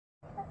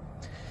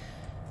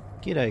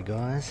G'day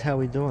guys, how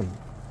we doing?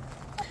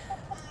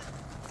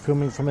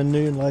 Filming from a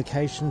new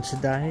location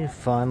today.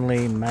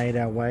 Finally made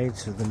our way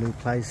to the new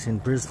place in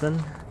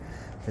Brisbane.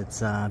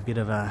 It's a bit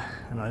of an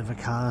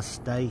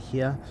overcast day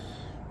here.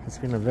 It's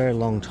been a very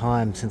long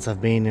time since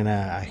I've been in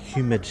a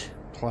humid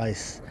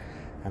place,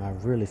 and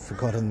I've really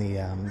forgotten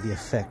the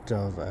effect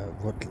of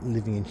what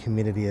living in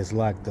humidity is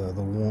like, the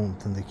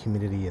warmth and the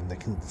humidity and the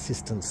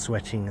consistent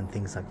sweating and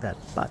things like that.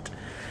 But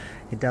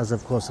it does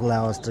of course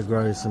allow us to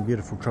grow some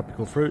beautiful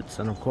tropical fruits,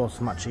 and of course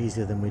much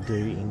easier than we do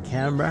in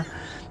Canberra.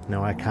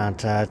 Now I can't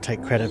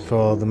take credit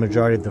for the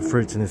majority of the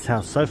fruits in this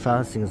house so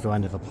far, seeing as though I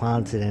never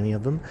planted any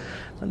of them.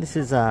 But this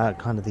is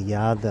kind of the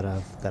yard that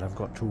I've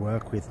got to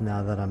work with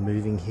now that I'm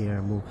moving here,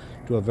 and we'll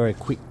do a very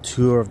quick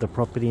tour of the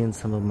property and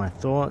some of my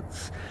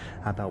thoughts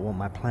about what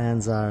my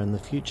plans are in the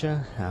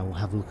future. We'll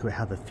have a look at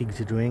how the figs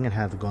are doing and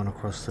how they've gone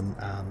across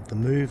the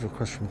move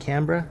across from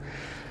Canberra.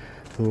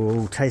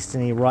 We'll taste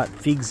any ripe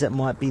figs that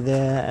might be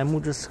there, and we'll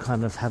just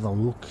kind of have a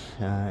look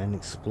and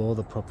explore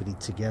the property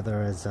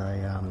together as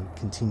I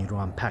continue to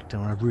unpack.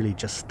 And I've really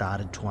just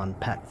started to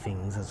unpack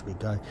things as we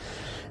go.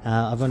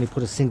 I've only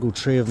put a single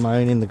tree of my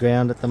own in the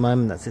ground at the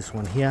moment. That's this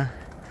one here.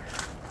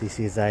 This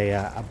is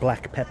a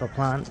black pepper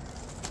plant,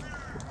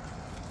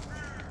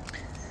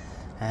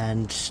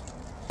 and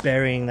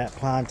burying that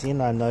plant in,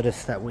 I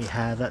noticed that we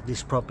have at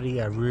this property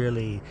a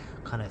really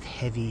kind of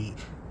heavy,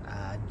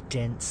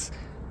 dense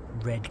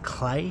red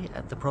clay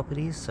at the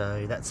property,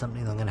 so that's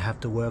something I'm going to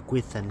have to work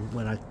with. And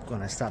when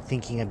I start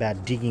thinking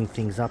about digging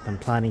things up and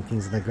planting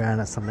things in the ground,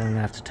 that's something I'm going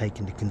to have to take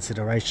into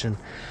consideration.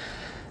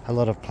 A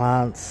lot of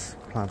plants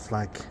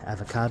like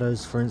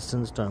avocados, for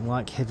instance, don't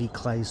like heavy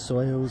clay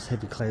soils.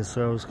 Heavy clay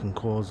soils can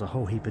cause a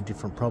whole heap of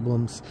different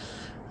problems,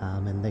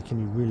 and they can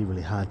be really,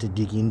 really hard to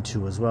dig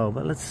into as well.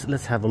 But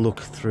let's have a look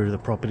through the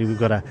property. We've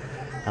got a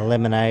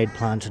lemonade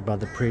planted by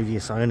the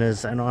previous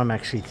owners, and I'm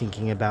actually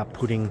thinking about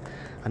putting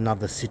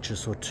another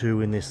citrus or two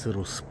in this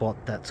little spot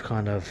that's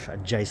kind of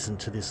adjacent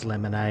to this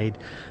lemonade,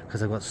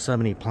 because I've got so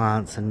many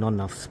plants and not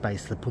enough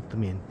space to put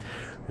them in.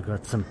 We've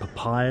got some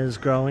papayas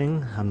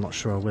growing. I'm not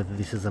sure whether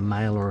this is a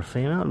male or a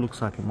female. It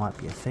looks like it might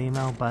be a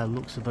female by the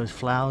looks of those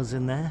flowers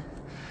in there.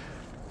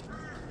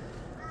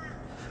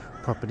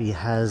 Property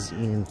has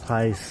in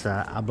place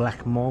a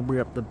black mulberry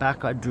up the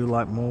back. I do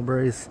like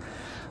mulberries.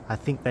 I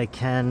think they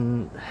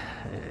can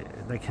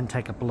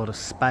take up a lot of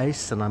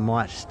space, and I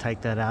might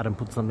take that out and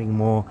put something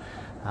more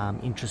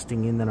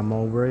interesting in than a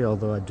mulberry,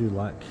 although I do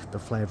like the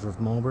flavour of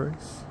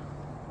mulberries.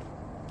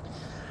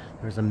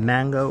 There's a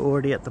mango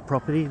already at the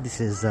property.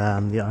 This is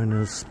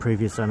the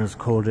previous owners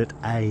called it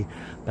a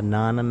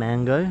banana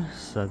mango,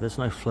 so there's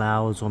no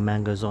flowers or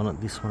mangoes on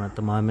it, this one at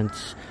the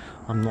moment.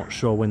 I'm not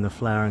sure when the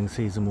flowering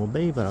season will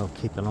be, but I'll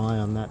keep an eye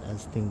on that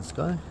as things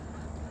go.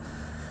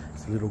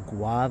 There's a little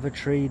guava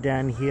tree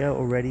down here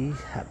already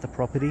at the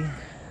property.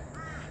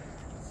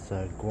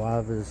 So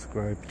guavas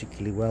grow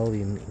particularly well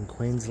in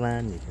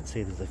Queensland. You can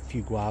see there's a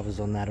few guavas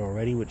on that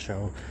already, which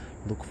I'll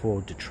look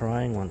forward to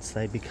trying once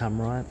they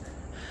become ripe.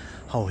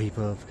 Whole heap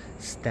of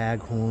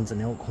staghorns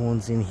and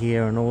elkhorns in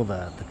here, and all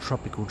the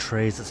tropical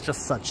trees. It's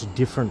just such a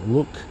different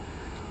look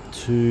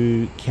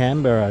to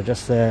Canberra.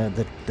 Just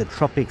the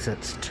tropics,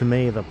 to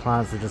me, the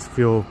plants that just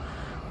feel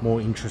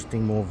more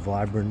interesting, more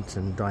vibrant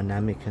and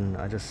dynamic, and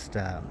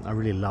I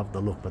really love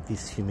the look, but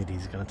this humidity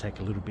is going to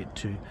take a little bit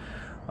to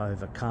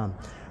overcome.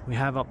 We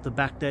have up the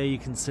back there, you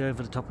can see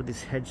over the top of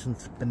this hedge, some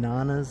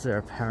bananas. There are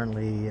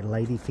apparently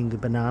ladyfinger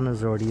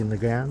bananas already in the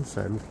ground,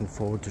 so looking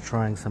forward to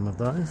trying some of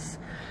those.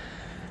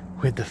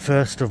 With the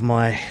first of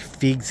my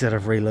figs that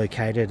I've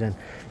relocated, and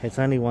it's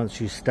only once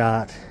you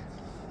start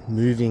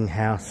moving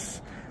house,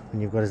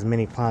 when you've got as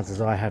many plants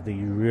as I have, that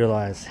you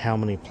realize how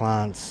many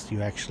plants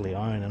you actually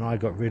own. And I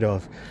got rid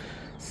of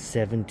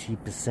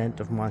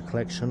 70% of my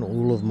collection,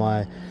 all of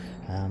my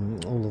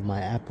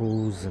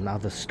apples and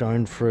other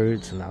stone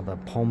fruits and other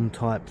palm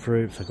type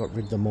fruits. I got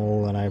rid of them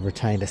all, and I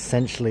retained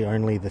essentially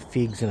only the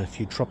figs and a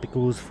few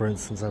tropicals. For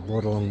instance, I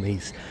brought along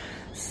these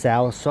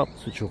sour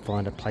sops, which will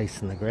find a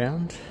place in the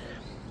ground.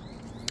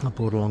 I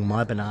brought along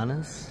my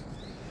bananas.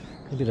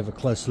 A bit of a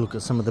closer look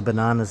at some of the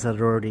bananas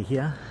that are already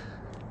here.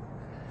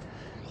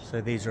 So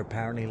these are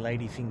apparently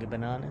ladyfinger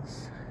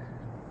bananas.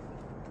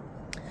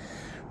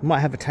 We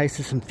might have a taste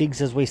of some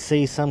figs as we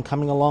see some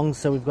coming along.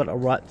 So we've got a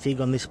ripe fig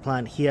on this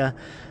plant here.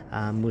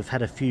 We've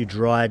had a few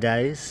dry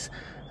days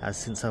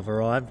since I've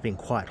arrived. It's been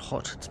quite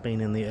hot. It's been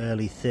in the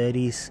early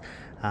 30s.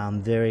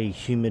 Very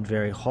humid,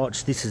 very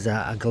hot. This is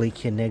a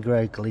Galacia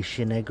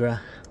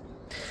Negra.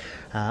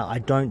 I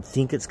don't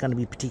think it's going to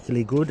be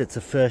particularly good. It's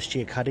a first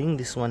year cutting,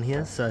 this one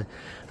here, so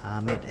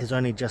it has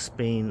only just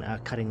been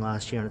cutting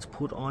last year, and it's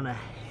put on a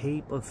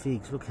heap of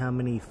figs. Look how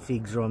many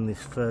figs are on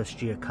this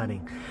first year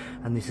cutting,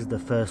 and this is the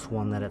first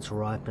one that it's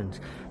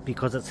ripened.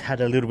 Because it's had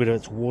a little bit of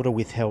its water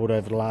withheld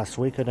over the last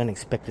week, I don't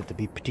expect it to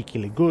be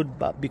particularly good,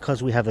 but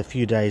because we have a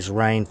few days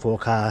rain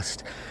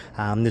forecast,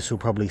 this will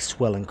probably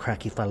swell and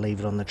crack if I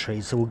leave it on the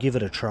tree, so we'll give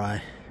it a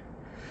try.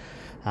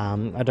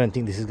 I don't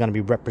think this is going to be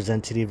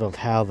representative of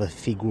how the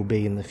fig will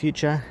be in the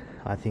future.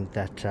 I think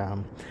that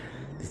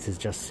This is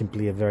just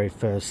simply a very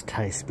first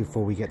taste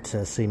before we get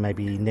to see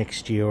maybe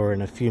next year or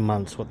in a few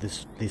months what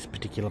this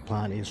particular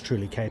plant is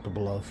truly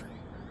capable of.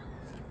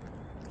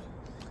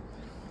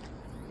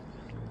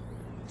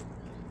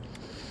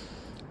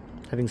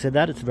 Having said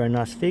that, it's a very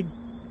nice fig.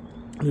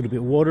 A little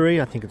bit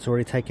watery. I think it's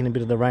already taken a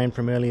bit of the rain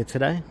from earlier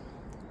today.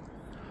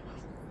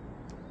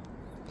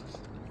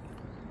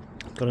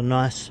 Got a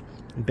nice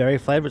berry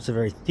flavour. It's a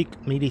very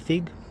thick, meaty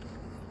fig.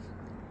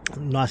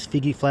 Nice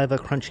figgy flavour,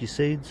 crunchy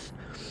seeds.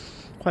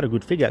 Quite a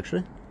good fig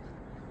actually.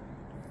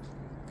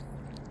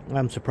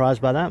 I'm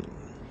surprised by that.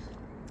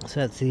 So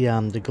that's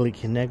the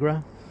Galacia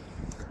Negra.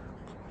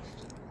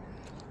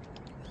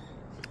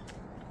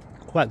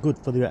 Quite good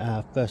for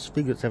the first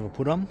fig that's ever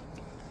put on.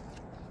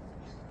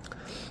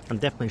 And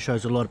definitely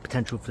shows a lot of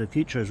potential for the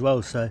future as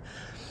well. So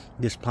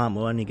this plant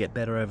will only get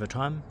better over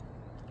time.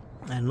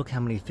 And look how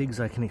many figs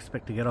I can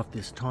expect to get off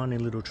this tiny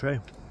little tree.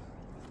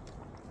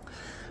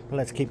 But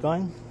let's keep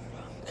going.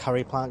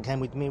 Curry plant came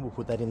with me. We'll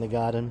put that in the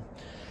garden.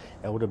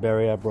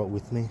 Elderberry I brought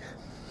with me.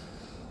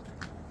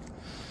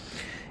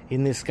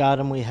 In this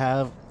garden we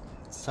have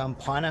some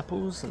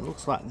pineapples. It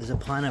looks like there's a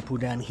pineapple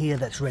down here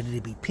that's ready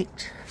to be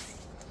picked.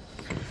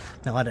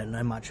 Now I don't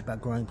know much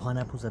about growing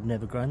pineapples. I've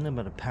never grown them,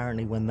 but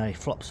apparently when they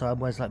flop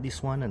sideways like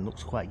this one and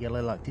looks quite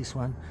yellow like this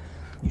one,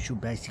 you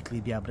should basically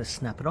be able to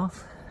snap it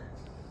off.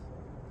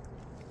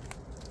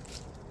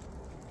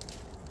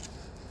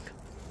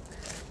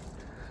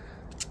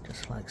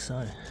 Just like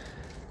so.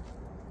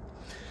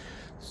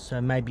 So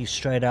maybe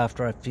straight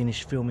after I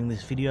finish filming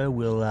this video,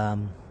 we'll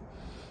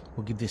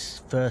give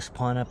this first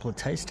pineapple a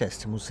taste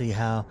test, and we'll see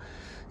how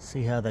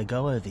they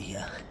go over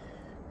here.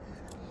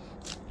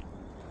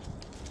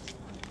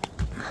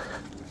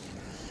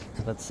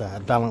 So let's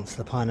balance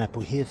the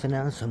pineapple here for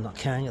now, so I'm not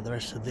carrying it the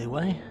rest of the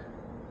way.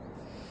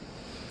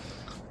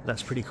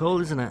 That's pretty cool,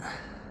 isn't it?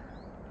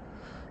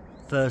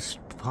 First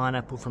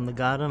pineapple from the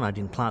garden. I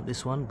didn't plant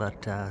this one,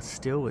 but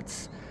still,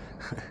 it's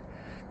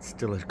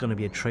still going to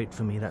be a treat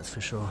for me, that's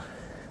for sure.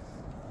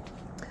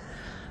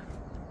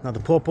 Another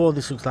pawpaw.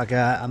 This looks like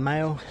a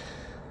male,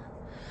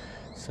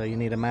 so you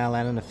need a male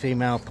and a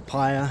female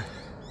papaya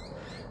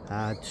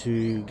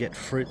to get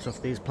fruits off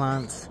these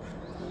plants.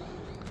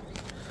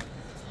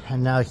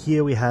 And now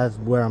here we have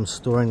where I'm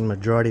storing the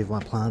majority of my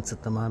plants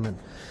at the moment.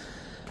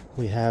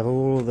 We have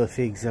all the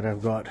figs that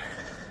I've got,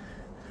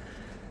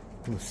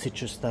 and the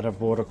citrus that I've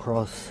brought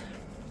across,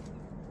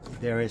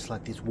 various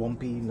like this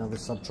Wampy, another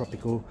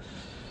subtropical,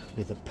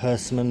 with a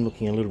persimmon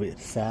looking a little bit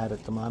sad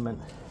at the moment.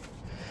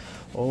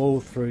 All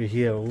through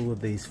here, all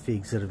of these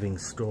figs that are being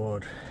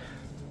stored.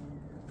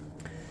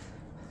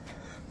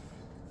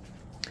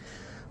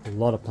 A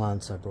lot of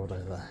plants I brought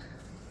over.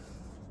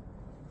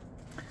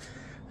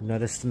 I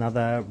noticed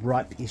another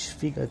ripe-ish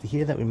fig over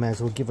here that we may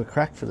as well give a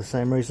crack for the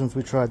same reasons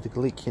we tried the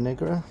Galacia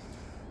Negra.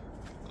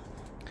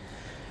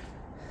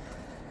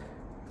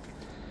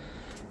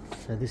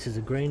 So this is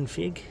a green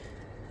fig.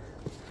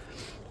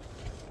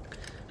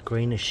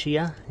 Green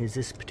Ischia is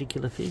this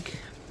particular fig.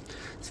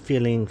 It's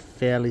feeling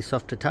fairly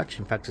soft to touch.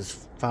 In fact,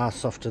 it's far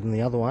softer than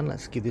the other one.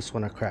 Let's give this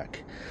one a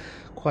crack.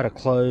 Quite a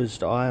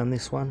closed eye on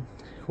this one.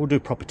 We'll do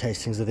proper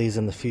tastings of these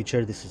in the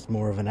future. This is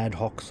more of an ad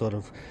hoc sort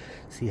of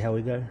see how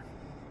we go.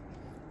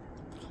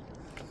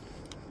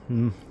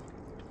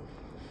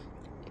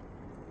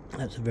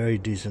 That's a very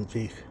decent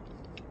fig.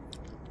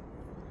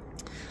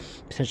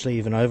 Potentially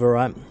even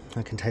overripe.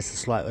 I can taste a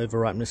slight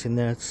overripeness in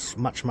there. It's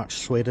much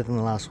sweeter than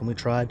the last one we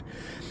tried.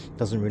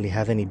 Doesn't really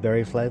have any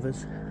berry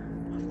flavors.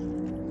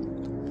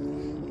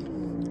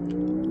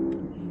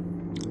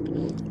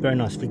 Very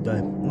nice fig though.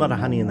 A lot of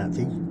honey in that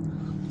fig.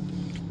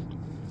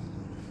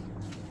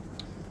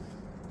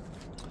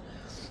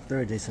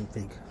 Very decent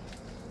fig.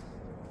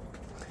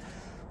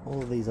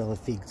 All of these other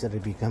figs that will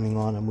be coming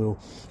on, and we'll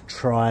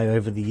try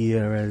over the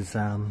year as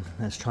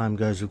time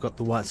goes. We've got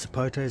the white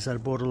sapotes that I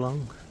brought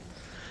along.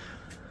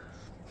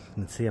 You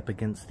can see up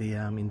against the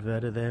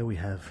inverter there we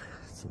have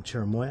some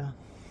cherimoya.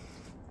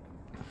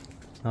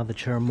 Another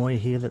cherimoya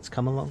here that's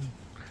come along.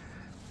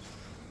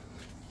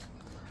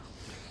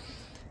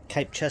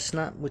 Cape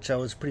chestnut, which I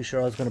was pretty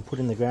sure I was going to put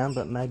in the ground,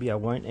 but maybe I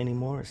won't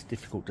anymore. It's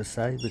difficult to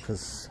say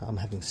because I'm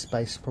having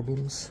space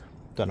problems.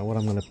 Don't know what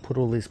I'm going to put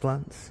all these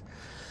plants.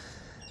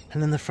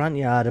 And then the front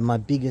yard, and my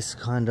biggest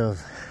dilemma.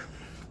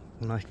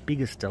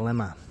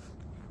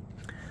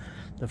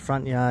 The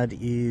front yard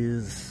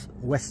is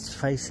west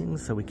facing,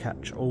 so we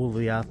catch all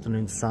the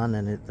afternoon sun,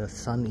 and the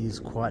sun is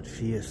quite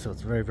fierce, so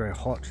it's very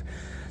hot.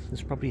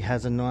 This probably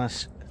has a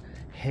nice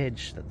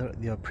hedge that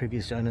the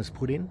previous owners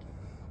put in,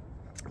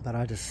 but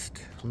I'm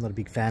not a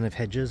big fan of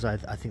hedges. I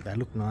think they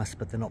look nice,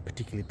 but they're not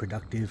particularly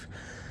productive.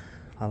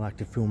 I like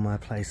to fill my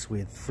place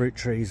with fruit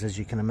trees, as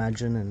you can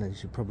imagine, and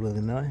as you probably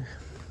know.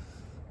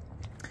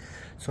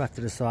 So I have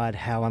to decide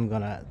how I'm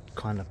going to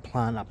kind of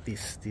plant up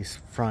this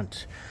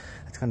front.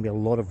 It's going to be a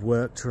lot of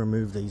work to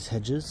remove these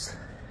hedges.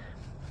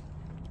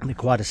 They're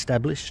quite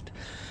established.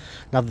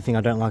 Another thing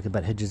I don't like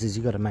about hedges is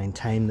you've got to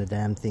maintain the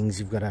damn things.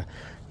 You've got to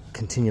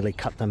continually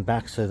cut them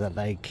back so that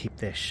they keep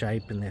their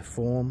shape and their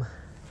form.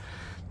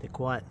 They're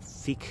quite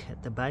thick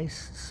at the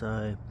base,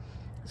 so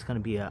it's going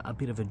to be a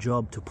bit of a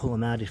job to pull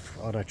them out if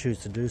I choose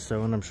to do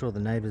so, and I'm sure the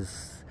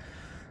neighbours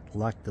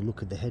like the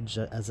look of the hedge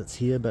as it's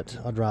here, but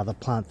I'd rather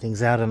plant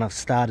things out, and I've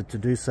started to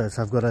do so.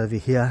 So I've got over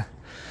here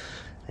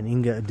an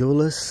Inga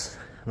edulis,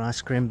 an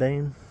ice cream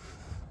bean.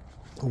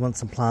 I want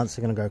some plants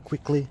that are going to go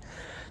quickly.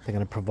 They're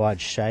going to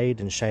provide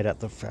shade and shade out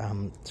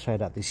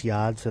this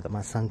yard so that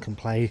my son can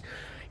play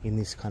in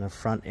this kind of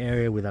front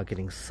area without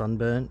getting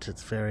sunburnt.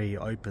 It's very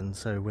open,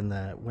 so when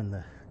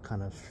the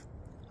kind of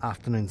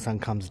afternoon sun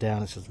comes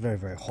down, it's just very,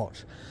 very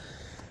hot.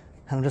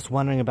 And I'm just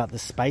wondering about the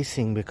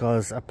spacing,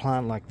 because a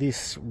plant like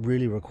this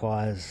really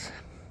requires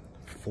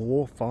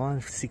 4,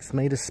 5, 6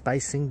 meter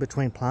spacing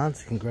between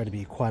plants. It can grow to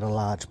be quite a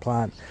large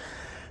plant,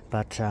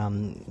 but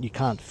you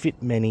can't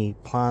fit many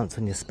plants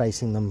when you're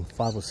spacing them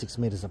 5 or 6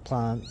 meters a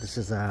plant. This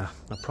is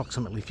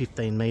approximately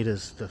 15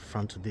 meters, the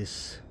front of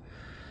this.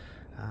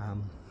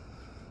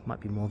 Might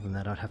be more than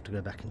that, I'd have to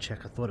go back and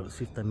check. I thought it was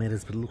 15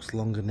 meters, but it looks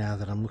longer now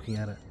that I'm looking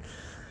at it.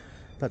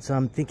 But so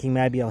I'm thinking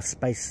maybe I'll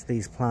space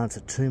these plants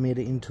at 2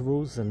 meter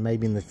intervals, and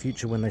maybe in the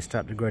future when they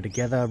start to grow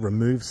together,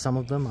 remove some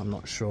of them. I'm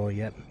not sure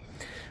yet.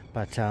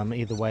 But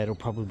either way, it'll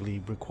probably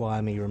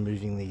require me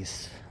removing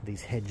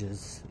these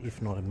hedges,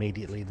 if not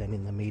immediately, then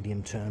in the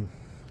medium term.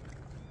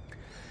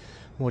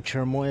 More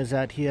cherimoyas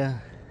out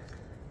here.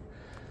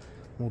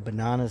 More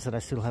bananas that I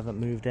still haven't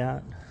moved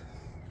out.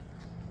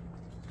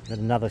 Got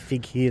another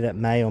fig here that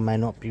may or may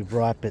not be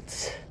ripe.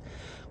 It's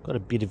got a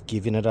bit of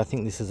give in it. I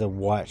think this is a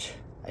white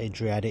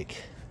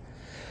Adriatic,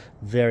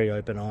 very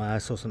open eye. I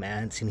saw some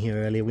ants in here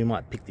earlier. We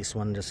might pick this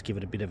one and just give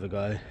it a bit of a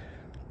go.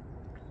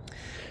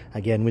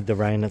 Again, with the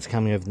rain that's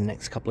coming over the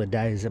next couple of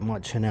days, it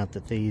might turn out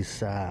that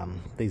these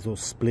will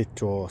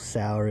split or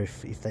sour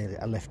if they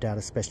are left out,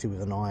 especially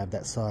with an eye of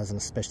that size, and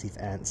especially if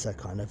ants are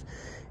kind of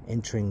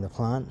entering the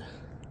plant.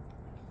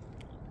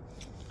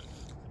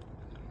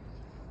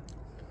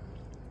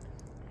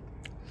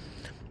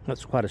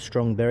 That's quite a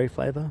strong berry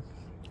flavour.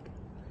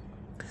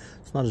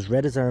 It's not as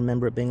red as I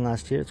remember it being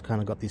last year. It's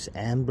kind of got this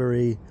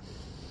ambery,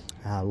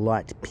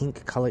 light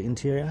pink colour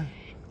interior.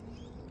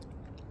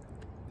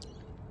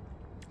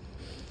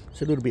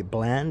 It's a little bit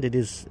bland. It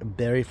is a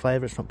berry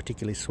flavour. It's not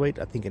particularly sweet.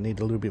 I think it needs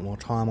a little bit more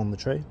time on the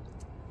tree.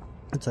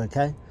 It's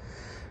okay.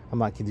 I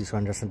might give this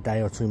one just a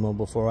day or two more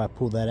before I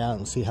pull that out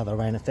and see how the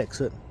rain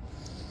affects it.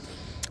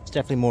 It's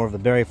definitely more of a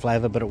berry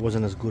flavour, but it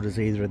wasn't as good as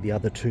either of the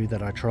other two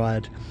that I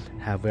tried.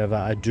 However,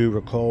 I do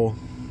recall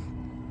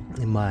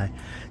in my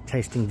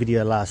tasting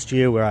video last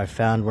year where I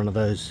found one of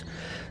those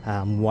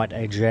white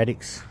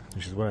Adriatics,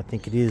 which is what I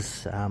think it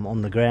is,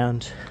 on the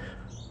ground,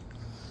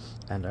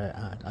 and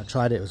I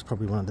tried it. It was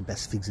probably one of the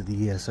best figs of the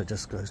year, so it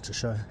just goes to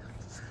show. I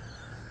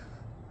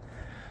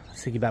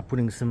was thinking about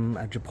putting some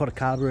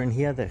Japoticaba in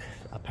here. They're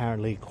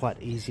apparently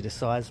quite easy to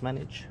size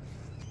manage.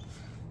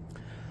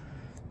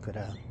 Got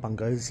a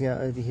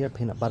bungosia over here,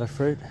 peanut butter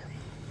fruit,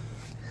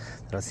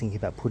 that I was thinking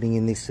about putting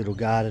in this little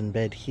garden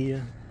bed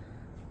here.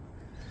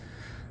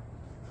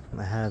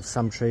 I have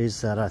some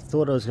trees that I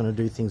thought I was going to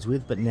do things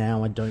with, but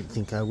now I don't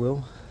think I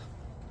will.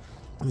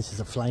 This is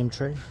a flame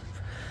tree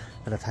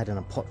that I've had in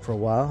a pot for a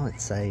while.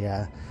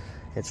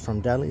 It's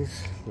from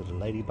Dally's. Little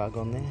ladybug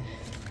on there.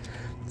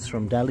 It's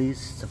from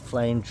Dally's. It's a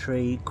flame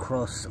tree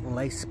cross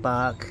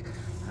lacebark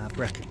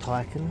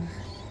brachypicum.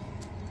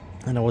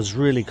 And I was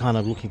really kind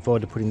of looking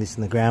forward to putting this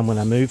in the ground when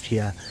I moved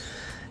here.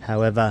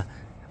 However,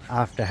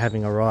 after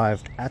having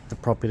arrived at the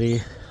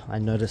property, I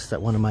noticed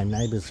that one of my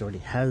neighbours already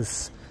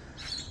has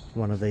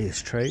one of these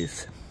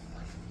trees,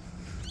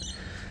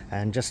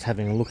 and just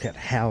having a look at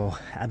how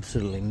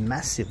absolutely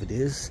massive it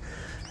is,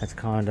 that's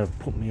kind of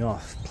put me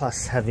off.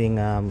 Plus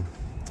having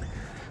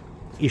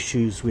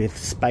issues with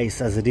space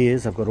as it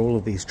is. I've got all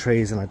of these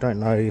trees and I don't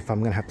know if I'm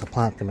going to have to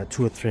plant them at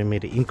 2 or 3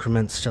 meter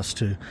increments just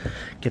to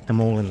get them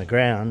all in the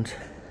ground.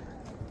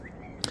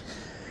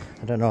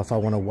 I don't know if I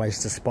want to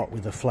waste a spot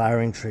with a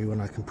flowering tree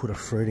when I can put a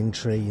fruiting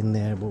tree in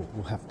there.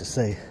 We'll have to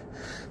see.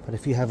 But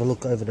if you have a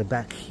look over the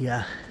back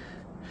here,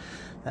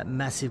 that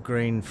massive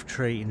green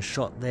tree in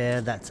shot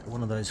there, that's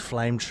one of those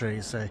flame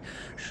trees, so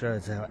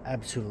shows how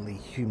absolutely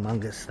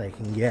humongous they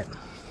can get.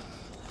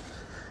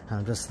 And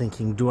I'm just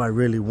thinking, do I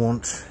really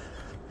want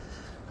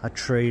a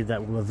tree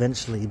that will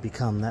eventually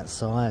become that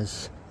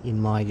size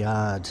in my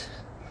yard?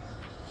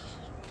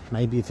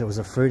 Maybe if it was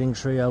a fruiting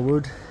tree I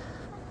would.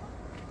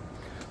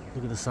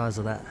 Look at the size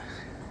of that.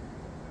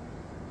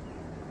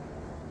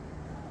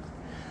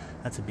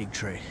 That's a big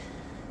tree.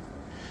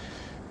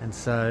 And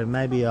so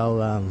maybe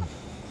I'll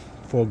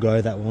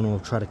forego that one, or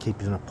try to keep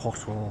it in a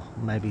pot, or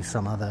maybe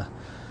some other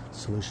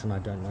solution. I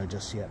don't know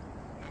just yet.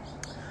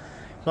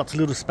 Lots of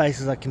little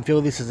spaces I can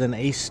fill. This is an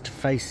east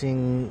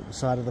facing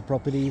side of the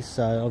property,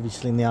 so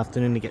obviously in the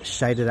afternoon it gets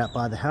shaded out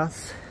by the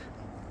house.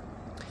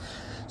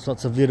 So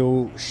lots of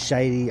little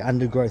shady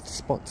undergrowth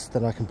spots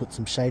that I can put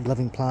some shade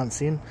loving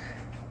plants in.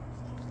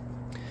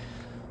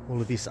 All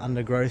of this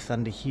undergrowth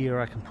under here,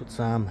 I can put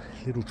some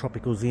little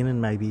tropicals in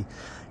and maybe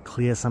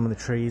clear some of the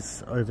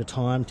trees over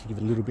time to give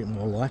it a little bit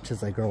more light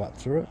as they grow up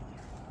through it.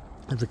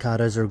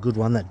 Avocados are a good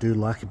one that do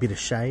like a bit of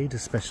shade,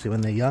 especially when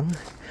they're young.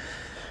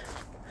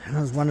 And I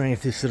was wondering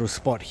if this little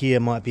spot here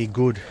might be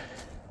good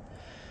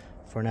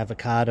for an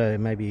avocado.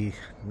 Maybe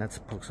that's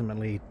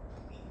approximately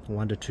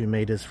 1 to 2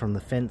 meters from the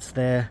fence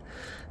there.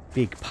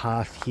 Big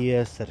path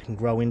here so that it can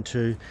grow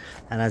into,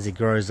 and as it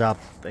grows up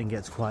and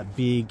gets quite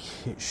big,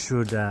 it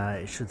should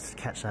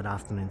catch that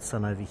afternoon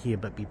sun over here,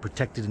 but be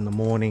protected in the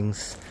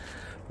mornings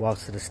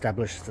whilst it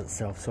establishes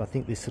itself. So I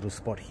think this little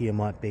spot here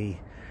might be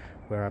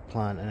where I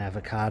plant an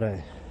avocado.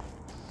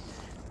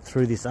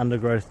 Through this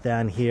undergrowth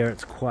down here,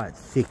 it's quite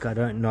thick. I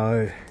don't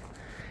know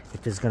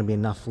if there's going to be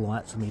enough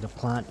light for me to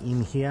plant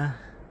in here.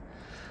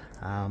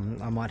 I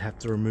might have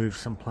to remove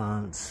some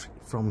plants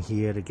from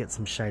here to get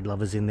some shade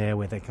lovers in there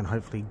where they can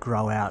hopefully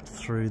grow out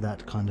through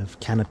that kind of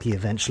canopy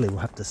eventually. We'll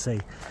have to see.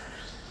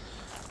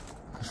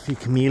 A few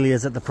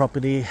camellias at the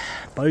property.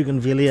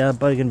 Bougainvillea.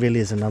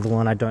 Bougainvillea is another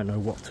one I don't know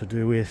what to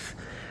do with.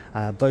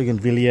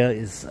 Bougainvillea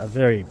is a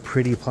very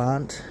pretty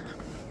plant.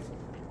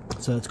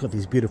 So it's got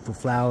these beautiful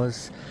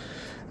flowers,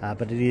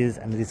 but it is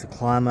a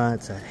climber.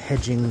 It's a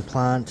hedging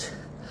plant,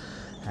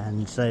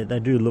 and they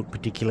do look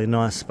particularly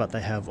nice, but they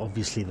have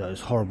obviously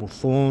those horrible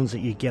thorns that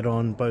you get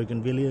on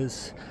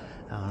bougainvilleas.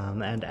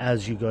 And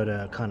as you go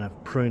to kind of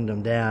prune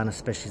them down,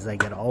 especially as they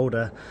get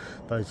older,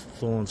 those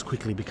thorns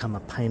quickly become a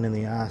pain in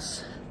the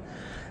ass.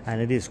 And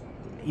it is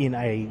in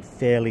a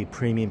fairly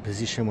premium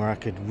position where I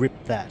could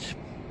rip that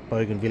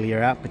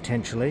bougainvillea out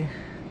potentially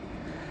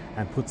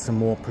and put some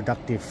more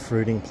productive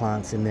fruiting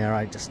plants in there.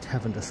 I just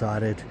haven't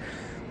decided,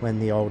 when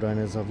the old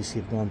owners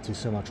obviously have gone through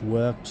so much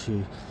work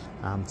to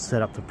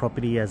set up the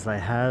property as they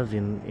have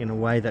in a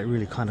way that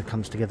really kind of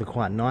comes together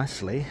quite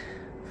nicely.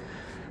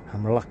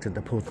 I'm reluctant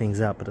to pull things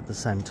out, but at the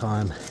same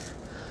time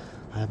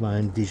I have my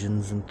own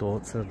visions and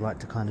thoughts that I'd like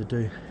to kind of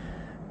do.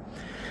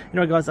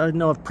 Anyway guys, I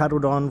know I've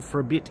prattled on for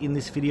a bit in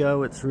this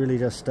video. It's really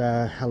just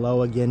a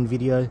hello again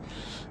video.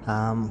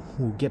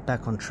 We'll get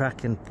back on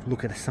track and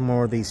look at some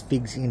more of these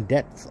figs in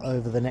depth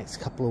over the next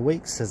couple of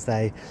weeks as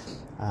they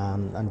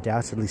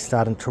undoubtedly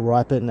starting to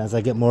ripen. As I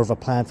get more of a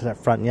plan for that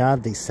front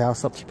yard, these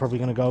sourshops are probably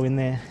going to go in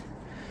there.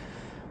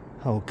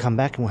 I'll come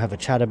back and we'll have a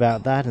chat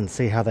about that and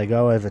see how they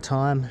go over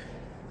time.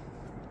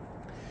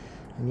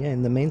 And yeah,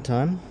 in the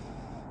meantime,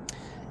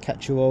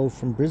 catch you all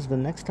from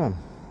Brisbane next time.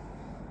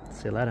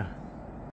 See you later.